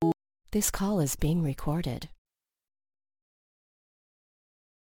This call is being recorded.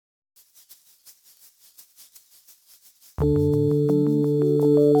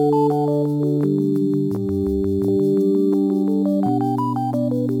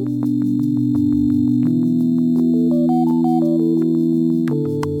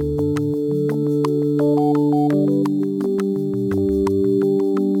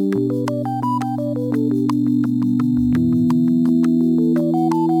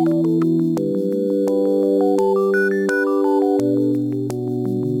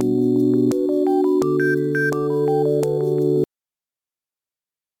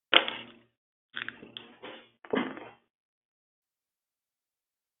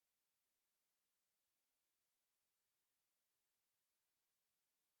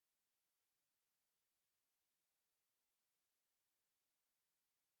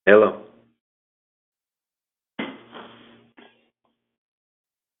 Hello.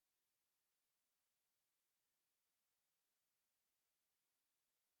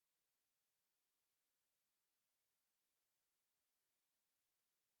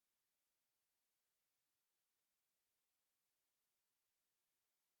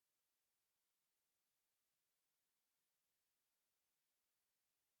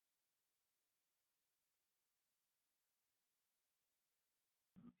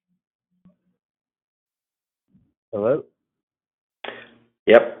 Hello?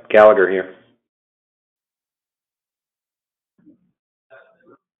 Yep, Gallagher here.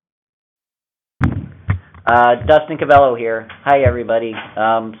 Dustin Covello here. Hi, everybody.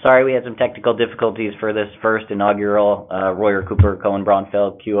 Sorry we had some technical difficulties for this first inaugural Royer Cooper Cohen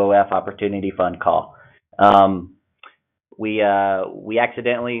Braunfeld QOF Opportunity Fund call. We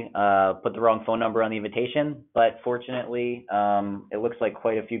accidentally put the wrong phone number on the invitation, but fortunately, it looks like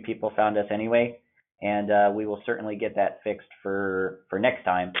quite a few people found us anyway, and we will certainly get that fixed for next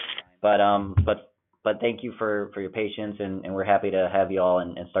time. But thank you for your patience, and we're happy to have you all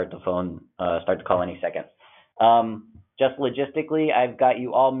and start the call any second. Just logistically, I've got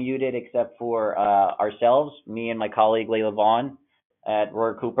you all muted except for ourselves, me and my colleague Leila Vaughan at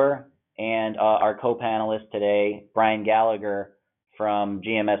Royer Cooper, and our co-panelist today, Brian Gallagher from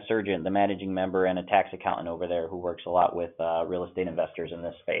GMS Surgent, the managing member and a tax accountant over there who works a lot with real estate investors in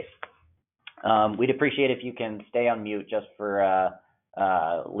this space. We'd appreciate if you can stay on mute just for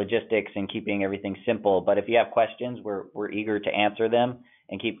logistics and keeping everything simple. But if you have questions, we're eager to answer them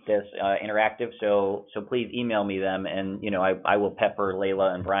and keep this interactive. So please email me them, and I will pepper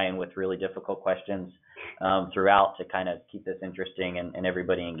Leila and Brian with really difficult questions throughout to kind of keep this interesting and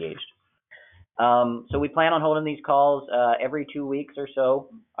everybody engaged. So we plan on holding these calls every 2 weeks or so.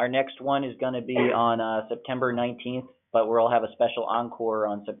 Our next one is going to be on September 19th, but we'll have a special encore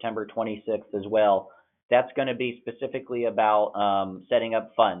on September 26th as well. That's going to be specifically about setting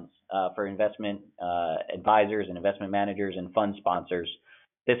up funds for investment advisors and investment managers and fund sponsors.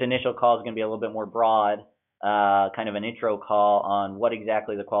 This initial call is going to be a little bit more broad, kind of an intro call on what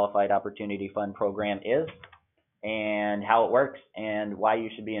exactly the Qualified Opportunity Fund program is and how it works and why you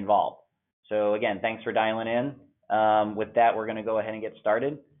should be involved. So again, thanks for dialing in. With that, we're going to go ahead and get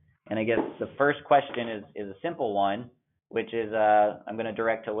started. And I guess the first question is a simple one, which is I'm going to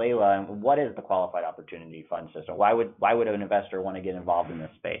direct to Leila. What is the Qualified Opportunity Fund system? Why would an investor want to get involved in this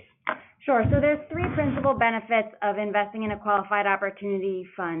space? Sure. So there's three principal benefits of investing in a Qualified Opportunity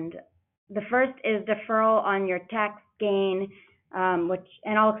Fund. The first is deferral on your tax gain,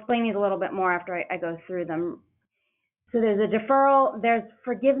 and I'll explain these a little bit more after I go through them. So there's a deferral, there's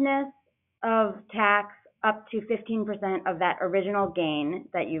forgiveness of tax up to 15% of that original gain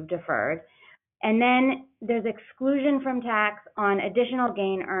that you've deferred. And then there's exclusion from tax on additional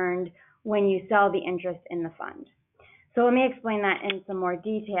gain earned when you sell the interest in the fund. So let me explain that in some more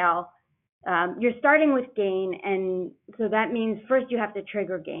detail. You're starting with gain, and so that means first you have to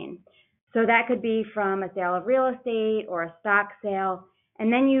trigger gain. So that could be from a sale of real estate or a stock sale,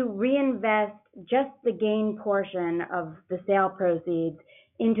 and then you reinvest just the gain portion of the sale proceeds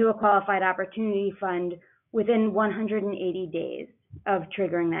into a Qualified Opportunity Fund within 180 days of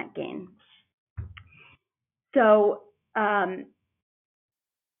triggering that gain. So the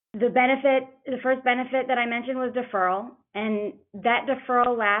first benefit that I mentioned was deferral, and that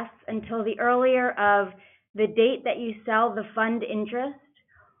deferral lasts until the earlier of the date that you sell the fund interest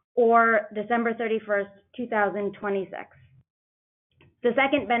or December 31st, 2026. The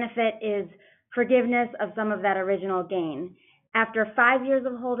second benefit is forgiveness of some of that original gain. After 5 years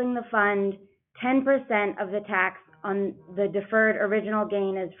of holding the fund, 10% of the tax on the deferred original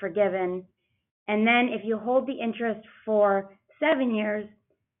gain is forgiven. And then if you hold the interest for 7 years,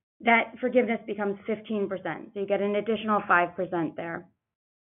 that forgiveness becomes 15%. So you get an additional 5% there.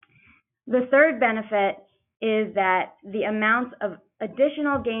 The third benefit is that the amounts of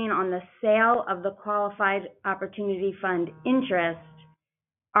additional gain on the sale of the qualified opportunity fund interest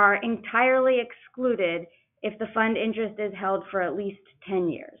are entirely excluded if the fund interest is held for at least 10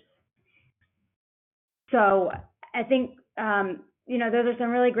 years. So I think, those are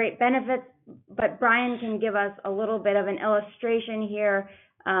some really great benefits, but Brian can give us a little bit of an illustration here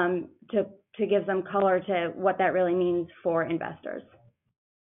to give some color to what that really means for investors.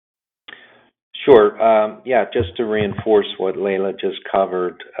 Sure. Just to reinforce what Leila just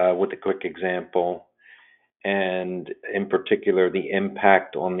covered with a quick example, and in particular, the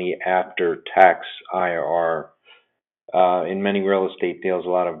impact on the after-tax IRR. In many real estate deals, a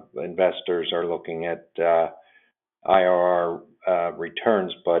lot of investors are looking at IRR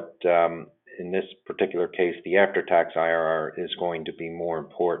returns, but in this particular case, the after-tax IRR is going to be more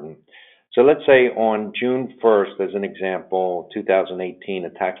important. So let's say on June 1st, as an example, 2018, a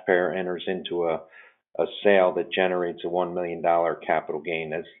taxpayer enters into a sale that generates a $1 million capital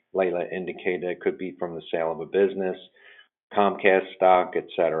gain. As Leila indicated, it could be from the sale of a business, Comcast stock,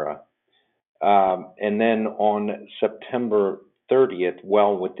 etc. And then on September 30th,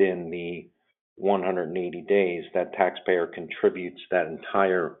 well within the 180 days, that taxpayer contributes that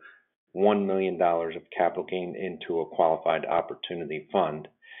entire $1 million of capital gain into a qualified opportunity fund.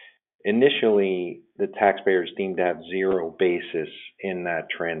 Initially, the taxpayer is deemed to have zero basis in that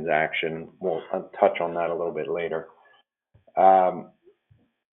transaction. I'll touch on that a little bit later. Fast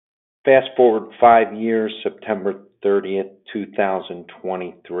forward 5 years, September 30th,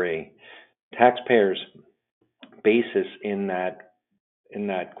 2023. Taxpayers' basis in that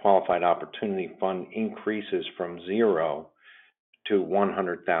qualified opportunity fund increases from zero to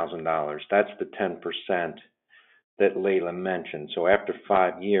 $100,000. That's the 10% that Leila mentioned. So after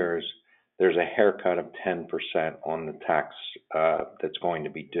 5 years, there's a haircut of 10% on the tax that's going to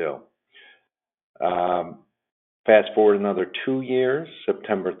be due. Fast forward another 2 years,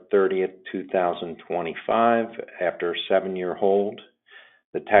 September 30th, 2025, after a 7-year hold,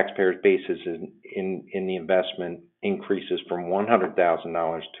 the taxpayer's basis in the investment increases from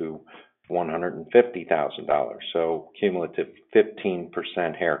 $100,000 to $150,000, so cumulative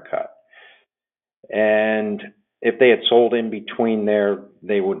 15% haircut. And if they had sold in between there,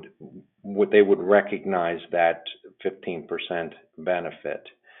 they would recognize that 15% benefit.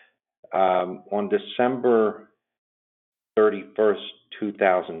 On December 31st,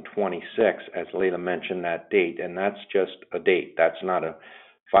 2026, as Leila mentioned that date, and that's just a date. That's not a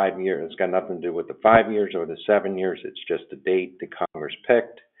 5 year. It's got nothing to do with the 5 years or the 7 years. It's just a date the Congress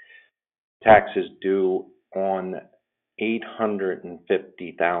picked. Taxes due on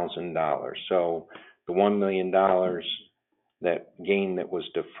 $850,000. So the $1 million that gain that was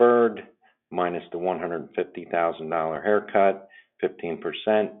deferred minus the $150,000 haircut,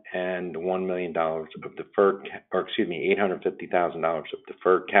 15%, and $1 million of deferred, $850,000 of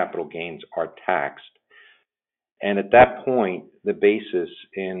deferred capital gains are taxed. And at that point, the basis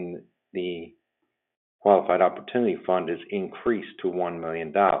in the Qualified Opportunity Fund is increased to $1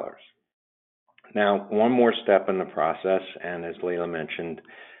 million. Now, one more step in the process, and as Leila mentioned,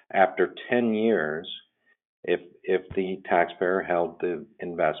 after 10 years, if the taxpayer held the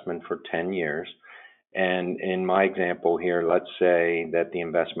investment for 10 years, and in my example here, let's say that the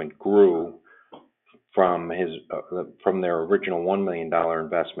investment grew from their original $1 million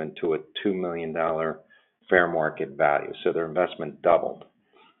investment to a $2 million fair market value. So their investment doubled.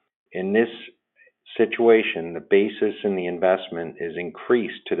 In this situation, the basis in the investment is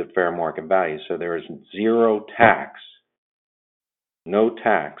increased to the fair market value. So there is no tax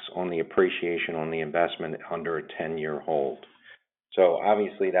on the appreciation on the investment under a 10-year hold. So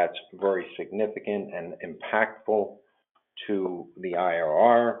obviously that's very significant and impactful to the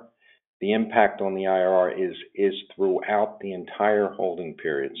IRR. The impact on the IRR is throughout the entire holding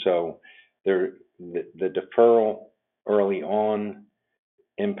period. So the deferral early on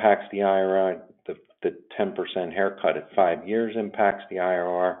impacts the IRR. The 10% haircut at 5 years impacts the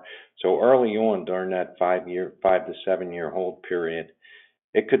IRR. So early on during that 5 to 7 year hold period,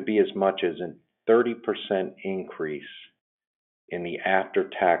 it could be as much as a 30% increase in the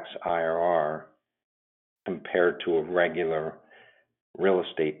after-tax IRR compared to a regular real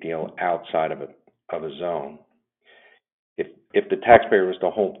estate deal outside of a zone. If the taxpayer was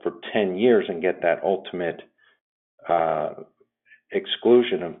to hold for 10 years and get that ultimate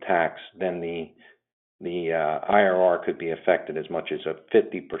exclusion of tax, then the IRR could be affected as much as a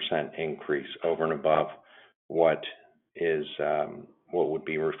 50% increase over and above what would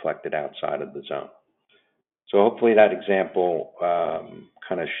be reflected outside of the zone. So hopefully that example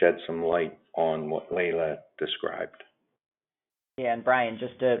kind of shed some light on what Leila described. Yeah, and Brian,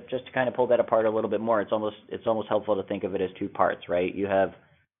 just to kind of pull that apart a little bit more, it's almost helpful to think of it as two parts, right? You have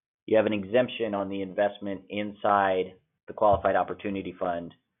an exemption on the investment inside the qualified opportunity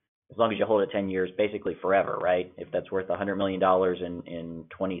fund as long as you hold it 10 years, basically forever, right? If that's worth $100 million in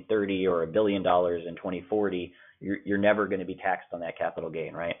 2030 or $1 billion in 2040, you're never going to be taxed on that capital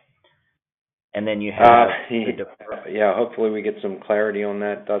gain, right? And then you have yeah, hopefully we get some clarity on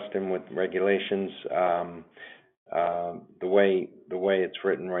that, Dustin, with regulations. The way it's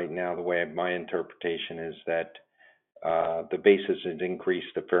written right now, the way my interpretation is that the basis has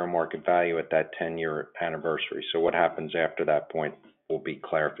increased the fair market value at that 10-year anniversary. So what happens after that point will be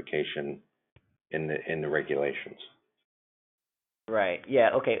clarification in the regulations. Right.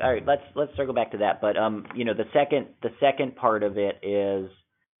 Yeah. Okay. All right. Let's circle back to that. But the second part of it is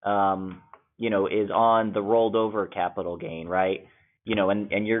is on the rolled over capital gain, right?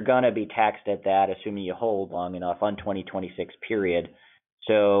 And you're gonna be taxed at that, assuming you hold long enough on 2026 period.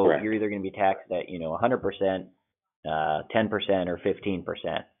 So Correct. you're either gonna be taxed at 100%, 10% or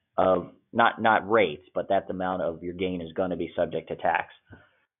 15% of not rates, but that amount of your gain is gonna be subject to tax.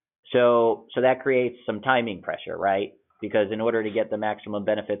 So that creates some timing pressure, right? Because in order to get the maximum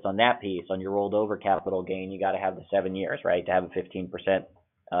benefits on that piece, on your rolled over capital gain, you got to have the 7 years, right, to have a 15%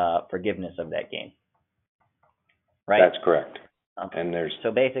 forgiveness of that gain, right? That's correct. And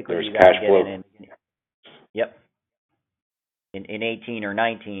so basically there's you got to cash get flow. it in 18 or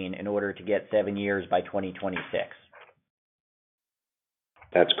 19 in order to get 7 years by 2026.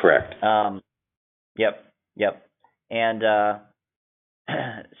 That's correct. Yep. And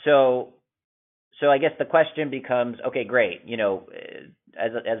so I guess the question becomes, okay, great.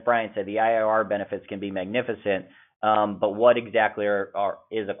 As Brian said, the IRR benefits can be magnificent, but what exactly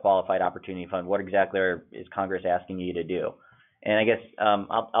is a qualified opportunity fund? What exactly is Congress asking you to do? And I guess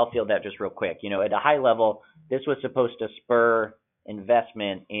I'll field that just real quick. At a high level, this was supposed to spur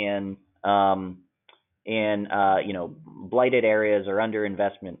investment in blighted areas or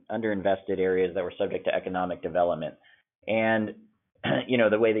underinvested areas that were subject to economic development. And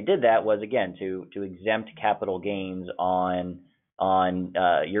the way they did that was, again, to exempt capital gains on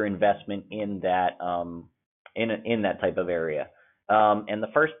your investment in that in that type of area. And the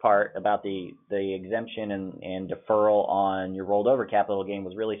first part about the exemption and deferral on your rolled over capital gain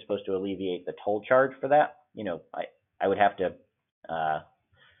was really supposed to alleviate the toll charge for that. I would have to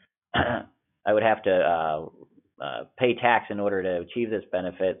pay tax in order to achieve this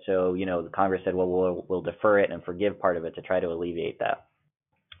benefit. So, the Congress said, well, we'll defer it and forgive part of it to try to alleviate that.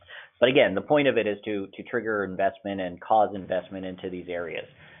 But again, the point of it is to trigger investment and cause investment into these areas.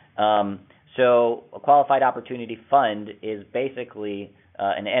 So a qualified opportunity fund is basically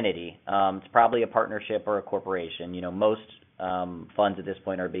an entity. It's probably a partnership or a corporation. Most funds at this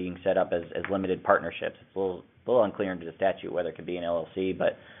point are being set up as limited partnerships. It's a little unclear into the statute whether it could be an LLC,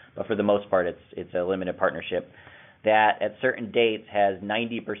 but for the most part, it's a limited partnership that at certain dates has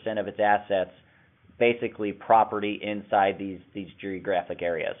 90% of its assets basically property inside these geographic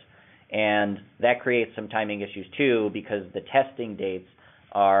areas. And that creates some timing issues too, because the testing dates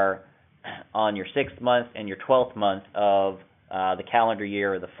are on your 6th month and your 12th month of the calendar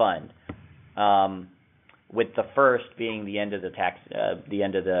year of the fund, with the first being the end of the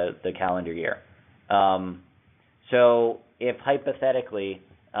end of the calendar year. So if hypothetically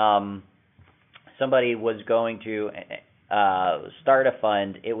somebody was going to start a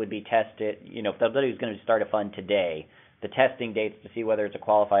fund, it would be tested. If somebody was going to start a fund today, the testing dates to see whether it's a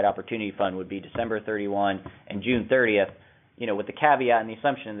qualified opportunity fund would be December 31 and June 30th, with the caveat and the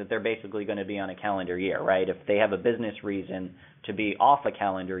assumption that they're basically going to be on a calendar year, right? If they have a business reason to be off a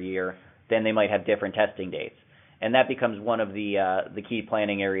calendar year, then they might have different testing dates. And that becomes one of the key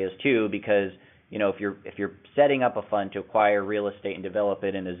planning areas too, because if you're setting up a fund to acquire real estate and develop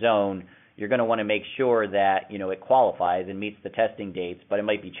it in a zone, you're going to want to make sure that it qualifies and meets the testing dates. But it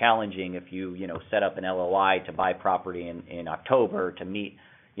might be challenging if you set up an LOI to buy property in October to meet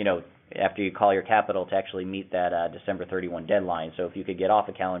after you call your capital to actually meet that December 31 deadline. So if you could get off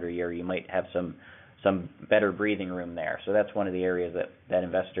a calendar year, you might have some better breathing room there. So that's one of the areas that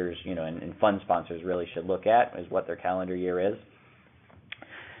investors and fund sponsors really should look at, is what their calendar year is.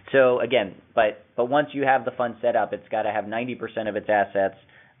 So again, but once you have the fund set up, it's got to have 90% of its assets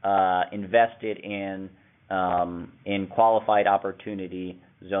invested in qualified opportunity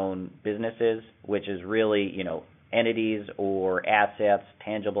zone businesses, which is really entities or assets,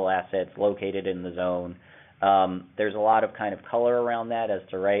 tangible assets located in the zone. There's a lot of kind of color around that as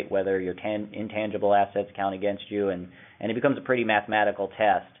to whether your intangible assets count against you, and it becomes a pretty mathematical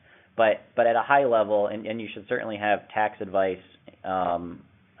test. But at a high level, and you should certainly have tax advice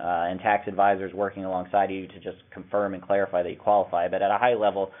and tax advisors working alongside you to just confirm and clarify that you qualify. But at a high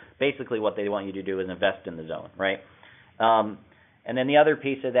level, basically what they want you to do is invest in the zone, right? And then the other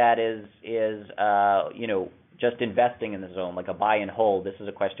piece of that is just investing in the zone, like a buy and hold. This is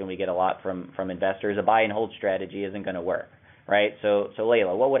a question we get a lot from investors. A buy and hold strategy isn't going to work, right? So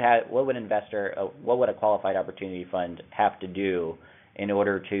Leila, what would a qualified opportunity fund have to do in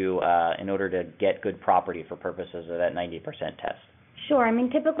order to get good property for purposes of that 90% test? Sure. I mean,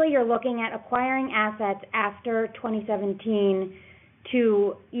 typically you're looking at acquiring assets after 2017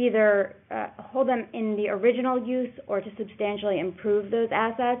 to either hold them in the original use or to substantially improve those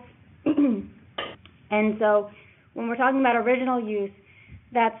assets. And so when we're talking about original use,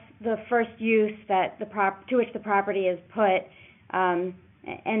 that's the first use that to which the property is put. And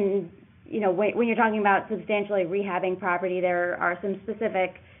when you're talking about substantially rehabbing property, there are some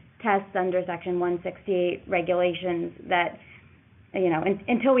specific tests under Section 168 regulations that,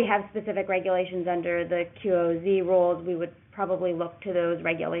 until we have specific regulations under the QOZ rules, we would probably look to those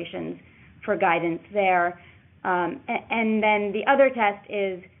regulations for guidance there. And then the other test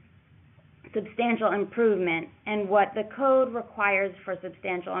is substantial improvement. And what the code requires for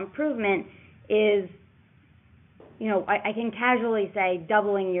substantial improvement is, I can casually say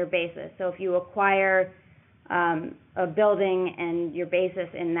doubling your basis. So if you acquire a building and your basis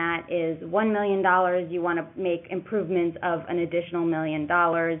in that is $1 million, you want to make improvements of an additional $1 million.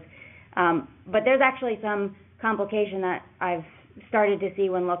 But there's actually some complication that I've started to see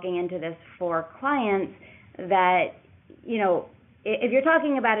when looking into this for clients that, if you're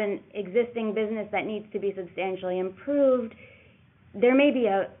talking about an existing business that needs to be substantially improved, there may be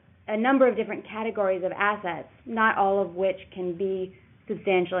a number of different categories of assets, not all of which can be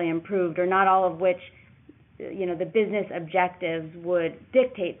substantially improved, or not all of which, the business objectives would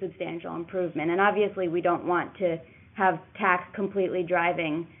dictate substantial improvement. And obviously we don't want to have tax completely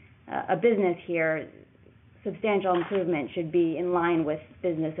driving a business here. Substantial improvement should be in line with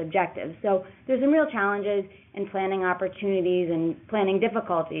business objectives. So there's some real challenges in planning opportunities and planning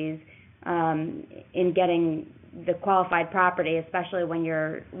difficulties in getting the qualified property, especially when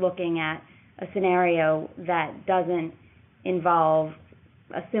you're looking at a scenario that doesn't involve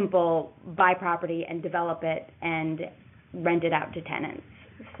a simple buy property and develop it and rent it out to tenants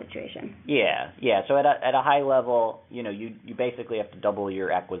situation. Yeah. So at a high level, you basically have to double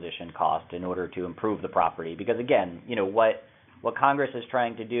your acquisition cost in order to improve the property, because again, what Congress is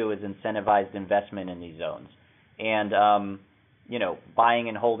trying to do is incentivized investment in these zones, and buying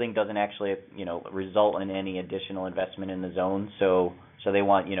and holding doesn't actually result in any additional investment in the zone. So they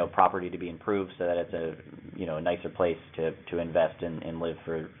want property to be improved so that it's a nicer place to invest and live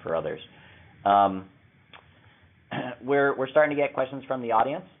for others. We're starting to get questions from the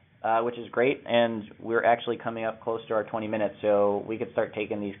audience, which is great, and we're actually coming up close to our 20 minutes, so we could start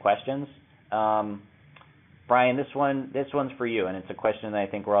taking these questions. Brian, this one's for you, and it's a question that I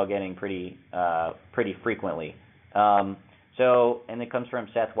think we're all getting pretty frequently. And it comes from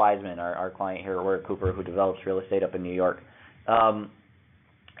Seth Wiseman, our client here at Warwick Cooper, who develops real estate up in New York.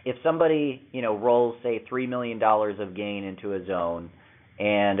 If somebody rolls, say, $3 million of gain into a zone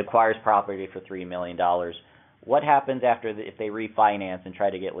and acquires property for $3 million, what happens if they refinance and try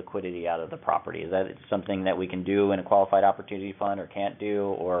to get liquidity out of the property? Is that something that we can do in a qualified opportunity fund or can't do,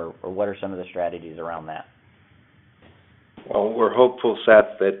 or what are some of the strategies around that? Well, we're hopeful,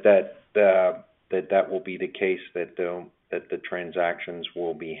 Seth, that will be the case, that the transactions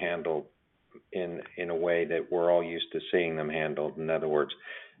will be handled in a way that we're all used to seeing them handled. In other words,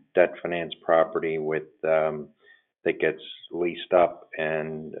 debt finance property with that gets leased up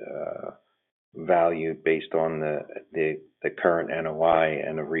and valued based on the current NOI,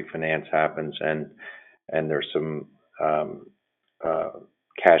 and a refinance happens, and there's some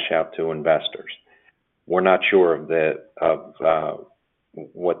cash out to investors. We're not sure of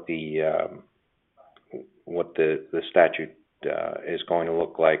what the statute is going to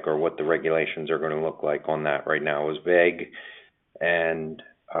look like, or what the regulations are going to look like on that right now. It was vague, and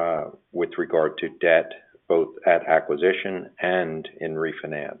with regard to debt, both at acquisition and in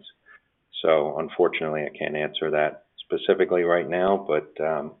refinance. So unfortunately, I can't answer that specifically right now, but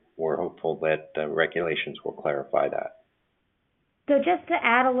we're hopeful that the regulations will clarify that. So just to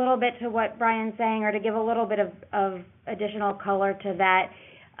add a little bit to what Brian's saying, or to give a little bit of additional color to that,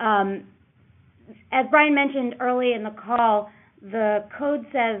 as Brian mentioned early in the call, the code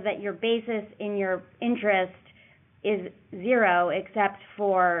says that your basis in your interest is zero, except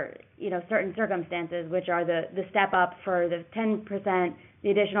for certain circumstances, which are the step up for the 10%, the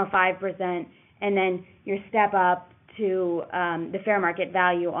additional 5%, and then your step up to the fair market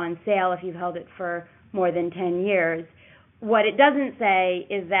value on sale if you've held it for more than 10 years. What it doesn't say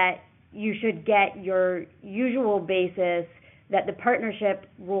is that you should get your usual basis that the partnership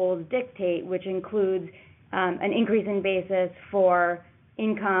rules dictate, which includes an increase in basis for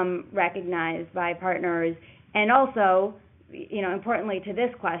income recognized by partners, and also, importantly to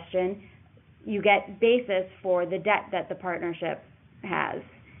this question, you get basis for the debt that the partnership has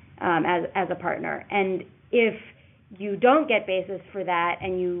as a partner. And if you don't get basis for that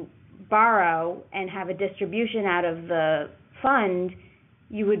and you borrow and have a distribution out of the fund,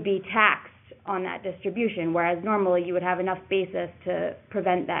 you would be taxed on that distribution, whereas normally you would have enough basis to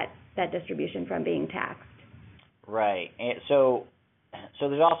prevent that distribution from being taxed. Right. And so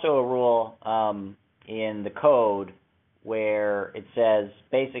there's also a rule in the code where it says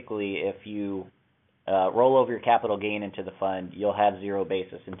basically if you roll over your capital gain into the fund, you'll have zero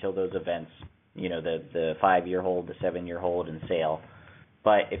basis until those events, the 5-year hold, the 7-year hold, and sale.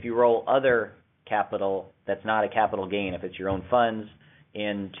 But if you roll other capital that's not a capital gain, if it's your own funds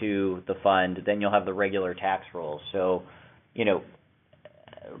into the fund, then you'll have the regular tax rules. So,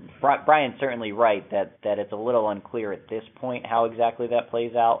 Brian's certainly right that it's a little unclear at this point how exactly that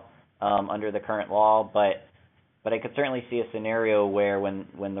plays out under the current law, but I could certainly see a scenario where when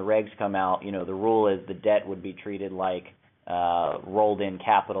the regs come out, the rule is the debt would be treated like rolled in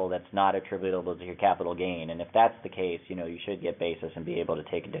capital that's not attributable to your capital gain. And if that's the case, you should get basis and be able to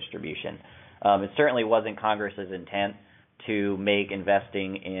take a distribution. It certainly wasn't Congress's intent to make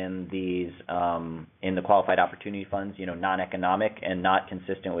investing in these in the qualified opportunity funds, non-economic and not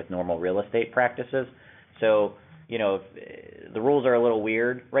consistent with normal real estate practices. So, the rules are a little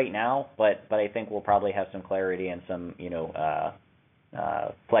weird right now, but I think we'll probably have some clarity and some,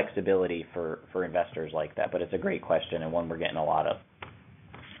 flexibility for investors like that. But it's a great question and one we're getting a lot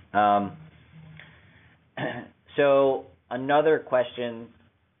of. So another question,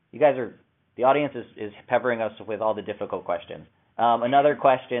 the audience is peppering us with all the difficult questions. Another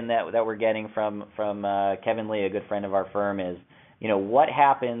question that we're getting from Kevin Lee, a good friend of our firm, is, what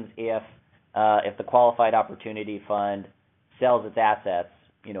happens if the qualified opportunity fund sells its assets,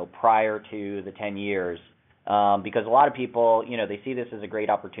 prior to the 10 years? Because a lot of people, they see this as a great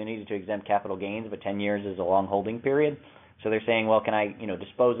opportunity to exempt capital gains, but 10 years is a long holding period. So they're saying, well, can I,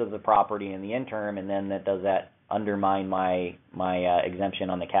 dispose of the property in the interim, and then does that undermine my exemption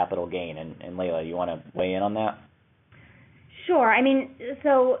on the capital gain? And Leila, you want to weigh in on that? Sure. I mean,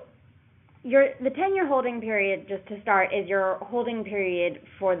 so the 10-year holding period, just to start, is your holding period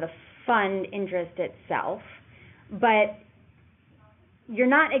for the fund interest itself, but you're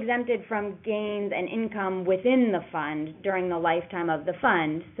not exempted from gains and income within the fund during the lifetime of the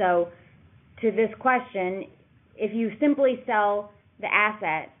fund. So to this question, if you simply sell the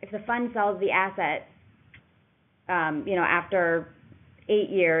asset, if the fund sells the asset, after 8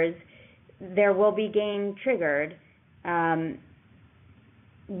 years, there will be gain triggered.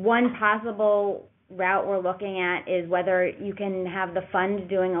 One possible route we're looking at is whether you can have the fund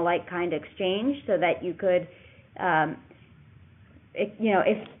doing a like-kind exchange, so that you could,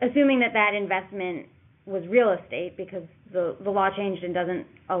 if assuming that investment was real estate, because the law changed and doesn't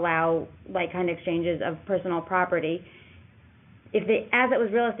allow like-kind exchanges of personal property. If the asset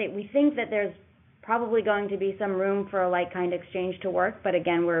was real estate, we think that there's probably going to be some room for a like-kind exchange to work, but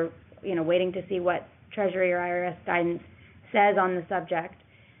again, we're waiting to see what Treasury or IRS guidance says on the subject.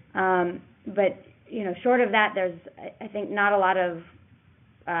 But short of that, there's, I think, not a lot of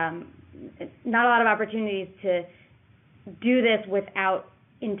opportunities to do this without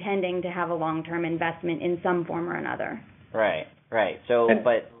intending to have a long-term investment in some form or another. Right. So, and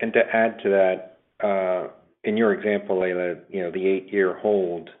to add to that, in your example, Leila, the 8-year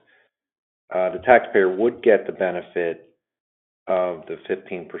hold, the taxpayer would get the benefit of the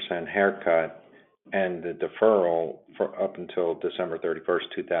 15% haircut and the deferral for up until December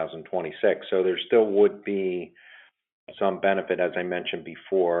 31st, 2026. So there still would be some benefit, as I mentioned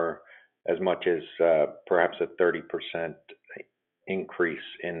before, as much as perhaps a 30% increase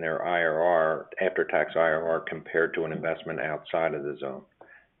in their IRR, after-tax IRR, compared to an investment outside of the zone.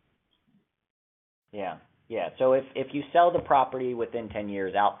 Yeah. So if you sell the property within 10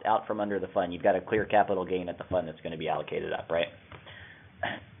 years out from under the fund, you've got a clear capital gain at the fund that's going to be allocated up, right?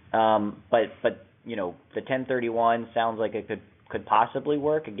 But the 1031 sounds like it could possibly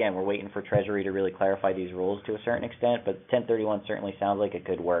work. Again, we're waiting for Treasury to really clarify these rules to a certain extent, but 1031 certainly sounds like it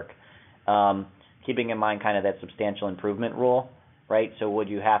could work. Keeping in mind kind of that substantial improvement rule, right? So would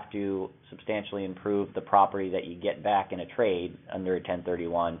you have to substantially improve the property that you get back in a trade under a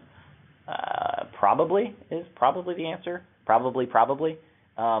 1031? Probably the answer. Probably.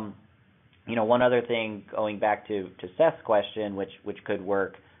 One other thing, going back to Seth's question, which could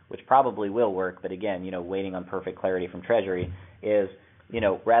work, which probably will work, but again, waiting on perfect clarity from Treasury, is,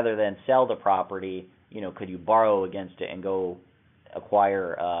 rather than sell the property, could you borrow against it and go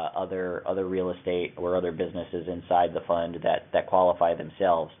acquire other real estate or other businesses inside the fund that qualify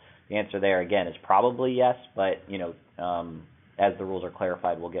themselves? The answer there, again, is probably yes, but, as the rules are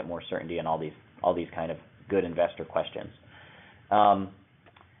clarified, we'll get more certainty on all these kind of good investor questions.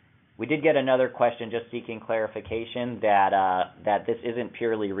 We did get another question just seeking clarification that this isn't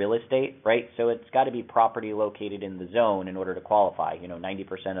purely real estate, right? So it's got to be property located in the zone in order to qualify.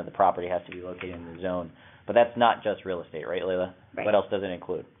 90% of the property has to be located in the zone. But that's not just real estate, right, Leila? Right. What else does it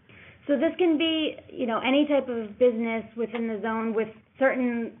include? So this can be, any type of business within the zone with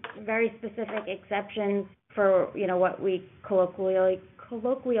certain very specific exceptions for, what we colloquially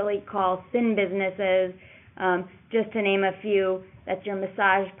call sin businesses. Just to name a few, that's your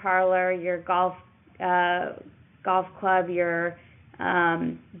massage parlor, your golf club, your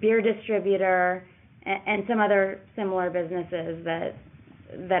beer distributor, and some other similar businesses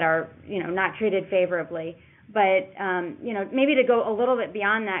that are, not treated favorably. But, maybe to go a little bit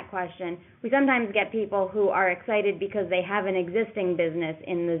beyond that question, we sometimes get people who are excited because they have an existing business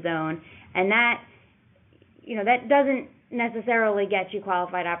in the zone, and that doesn't necessarily get you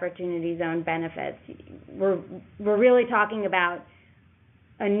qualified opportunity zone benefits. We're really talking about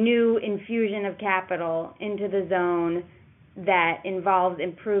a new infusion of capital into the zone that involves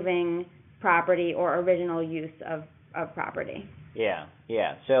improving property or original use of property. Yeah.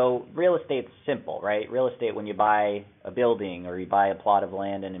 So real estate's simple, right? Real estate, when you buy a building or you buy a plot of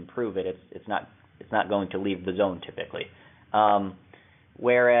land and improve it, it's not going to leave the zone typically.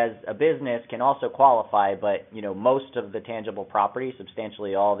 Whereas a business can also qualify, but most of the tangible property,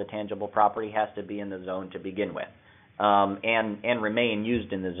 substantially all the tangible property, has to be in the zone to begin with, and remain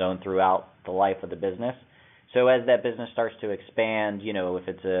used in the zone throughout the life of the business. So as that business starts to expand, if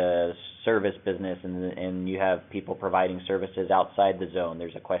it's a service business and you have people providing services outside the zone,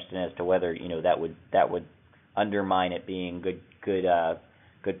 there's a question as to whether that would undermine it being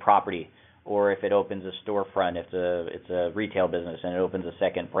good property. Or if it opens a storefront, it's a retail business and it opens a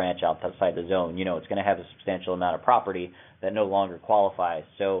second branch outside the zone, it's going to have a substantial amount of property that no longer qualifies.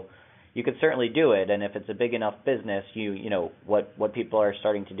 So you could certainly do it, and if it's a big enough business, what people are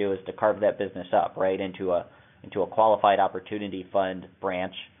starting to do is to carve that business up, right, into a qualified opportunity fund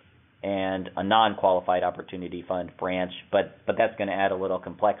branch and a non-qualified opportunity fund branch, but that's going to add a little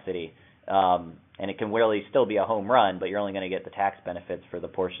complexity. And it can really still be a home run, but you're only going to get the tax benefits for the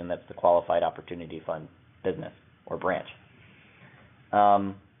portion that's the qualified opportunity fund business or branch.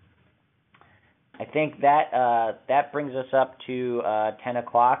 I think that brings us up to 10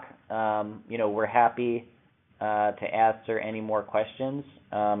 o'clock. We're happy to answer any more questions.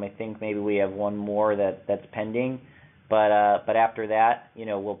 I think maybe we have one more that's pending, but after that,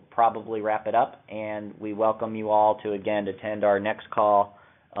 we'll probably wrap it up, and we welcome you all to again attend our next call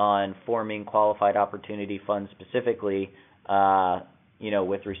on forming qualified opportunity funds specifically,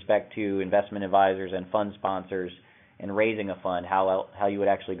 with respect to investment advisors and fund sponsors and raising a fund, how you would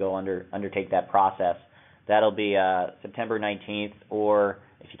actually go undertake that process. That'll be September 19th, or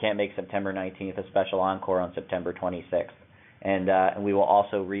if you can't make September 19th, a special encore on September 26th. And we will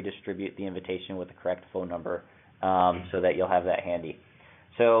also redistribute the invitation with the correct phone number so that you'll have that handy.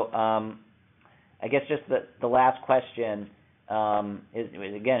 So I guess just the last question is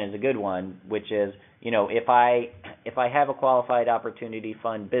a good one, which is, if I have a qualified opportunity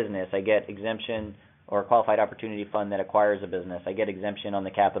fund business, I get exemption, or a qualified opportunity fund that acquires a business, I get exemption on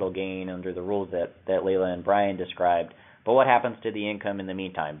the capital gain under the rules that Leila and Brian described. But what happens to the income in the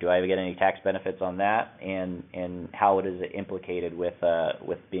meantime? Do I get any tax benefits on that? And how is it implicated with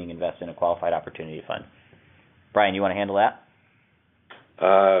being invested in a qualified opportunity fund? Brian, you want to handle that?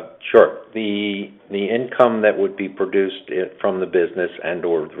 Sure. The income that would be produced from the business and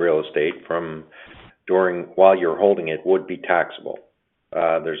or the real estate while you're holding it would be taxable.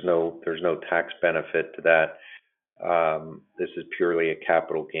 There's no tax benefit to that. This is purely a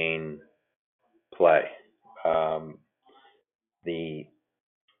capital gain play.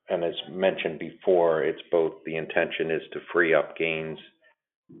 And as mentioned before, it's both the intention is to free up gains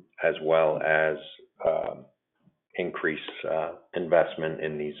as well as increase investment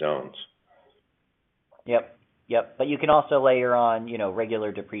in these zones. Yep. But you can also layer on,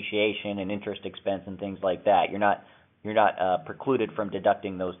 regular depreciation and interest expense and things like that. You're not precluded from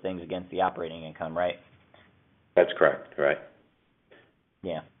deducting those things against the operating income, right? That's correct, right.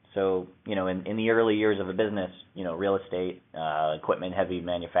 Yeah. So, in the early years of a business, real estate, equipment, heavy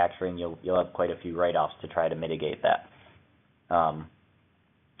manufacturing, you'll have quite a few write-offs to try to mitigate that.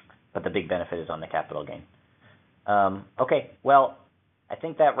 But the big benefit is on the capital gain. Okay, well, I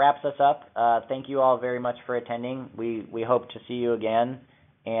think that wraps us up. Thank you all very much for attending. We hope to see you again,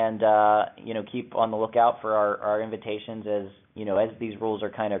 and keep on the lookout for our invitations as these rules are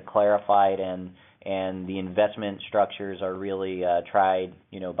kind of clarified and the investment structures are really tried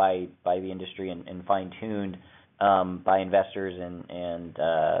by the industry and fine tuned by investors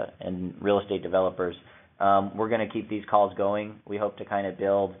and real estate developers. We're going to keep these calls going. We hope to kind of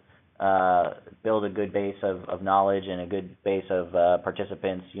build a good base of knowledge and a good base of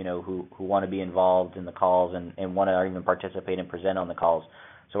participants, who want to be involved in the calls and want to even participate and present on the calls.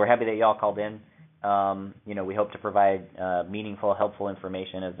 So we're happy that y'all called in. We hope to provide meaningful, helpful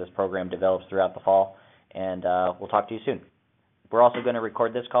information as this program develops throughout the fall, and we'll talk to you soon. We're also going to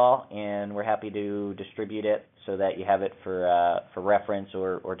record this call, and we're happy to distribute it so that you have it for reference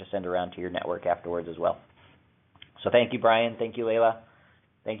or to send around to your network afterwards as well. So thank you, Brian. Thank you, Leila.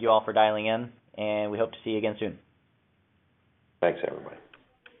 Thank you all for dialing in, and we hope to see you again soon. Thanks, everybody.